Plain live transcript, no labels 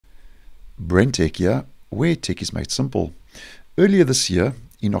BrenTech here, where tech is made simple. Earlier this year,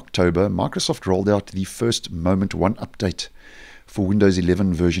 in October, Microsoft rolled out the first Moment 1 update for Windows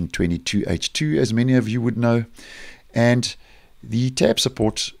 11 version 22H2, as many of you would know. And the tab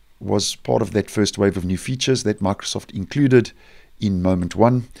support was part of that first wave of new features that Microsoft included in Moment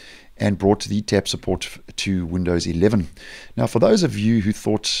 1 and brought the tab support to Windows 11. Now, for those of you who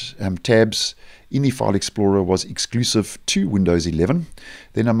thought tabs in the File Explorer was exclusive to Windows 11,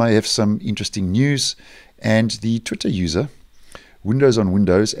 then I may have some interesting news. And the Twitter user, Windows on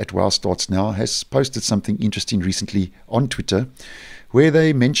Windows at Wow Starts Now, has posted something interesting recently on Twitter, where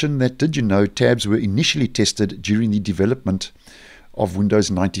they mention that, did you know, tabs were initially tested during the development of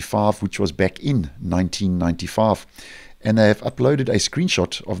Windows 95, which was back in 1995. And they have uploaded a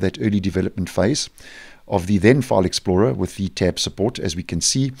screenshot of that early development phase of the then File Explorer with the tab support, as we can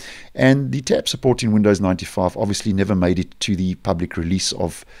see. And the tab support in Windows 95 obviously never made it to the public release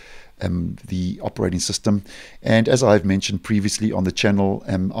of the operating system. And as I've mentioned previously on the channel,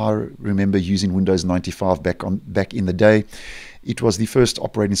 I remember using Windows 95 back in the day. It was the first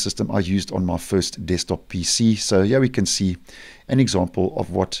operating system I used on my first desktop PC. So here we can see an example of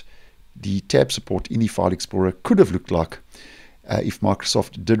what the tab support in the File Explorer could have looked like if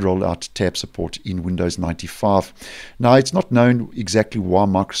Microsoft did roll out tab support in Windows 95. Now, it's not known exactly why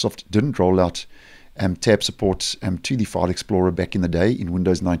Microsoft didn't roll out tab support to the File Explorer back in the day in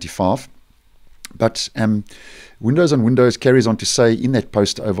Windows 95. But Windows on Windows carries on to say in that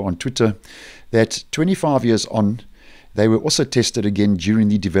post over on Twitter that 25 years on, they were also tested again during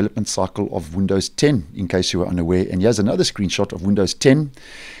the development cycle of Windows 10, in case you were unaware. And here's another screenshot of Windows 10.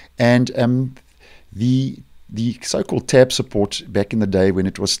 And the so-called tab support back in the day, when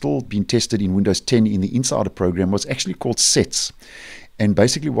it was still being tested in Windows 10 in the Insider program, was actually called sets. And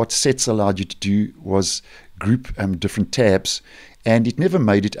basically what sets allowed you to do was group different tabs. And it never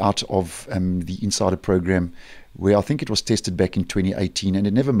made it out of the Insider program, where I think it was tested back in 2018. And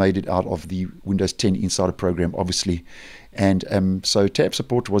it never made it out of the Windows 10 Insider program, obviously. And so tab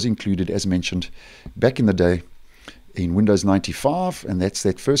support was included, as mentioned, back in the day in Windows 95, and that's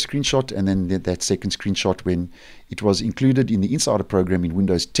that first screenshot, and then that second screenshot when it was included in the Insider program in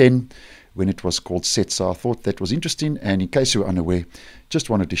Windows 10 when it was called Set. So I thought that was interesting, and in case you were unaware, just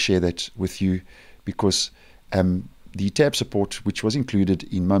wanted to share that with you, because the tab support, which was included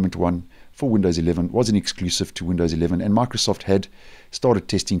in Moment 1 for Windows 11, was an exclusive to Windows 11, and Microsoft had started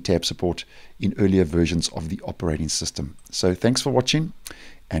testing tab support in earlier versions of the operating system. So thanks for watching,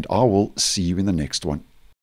 and I will see you in the next one.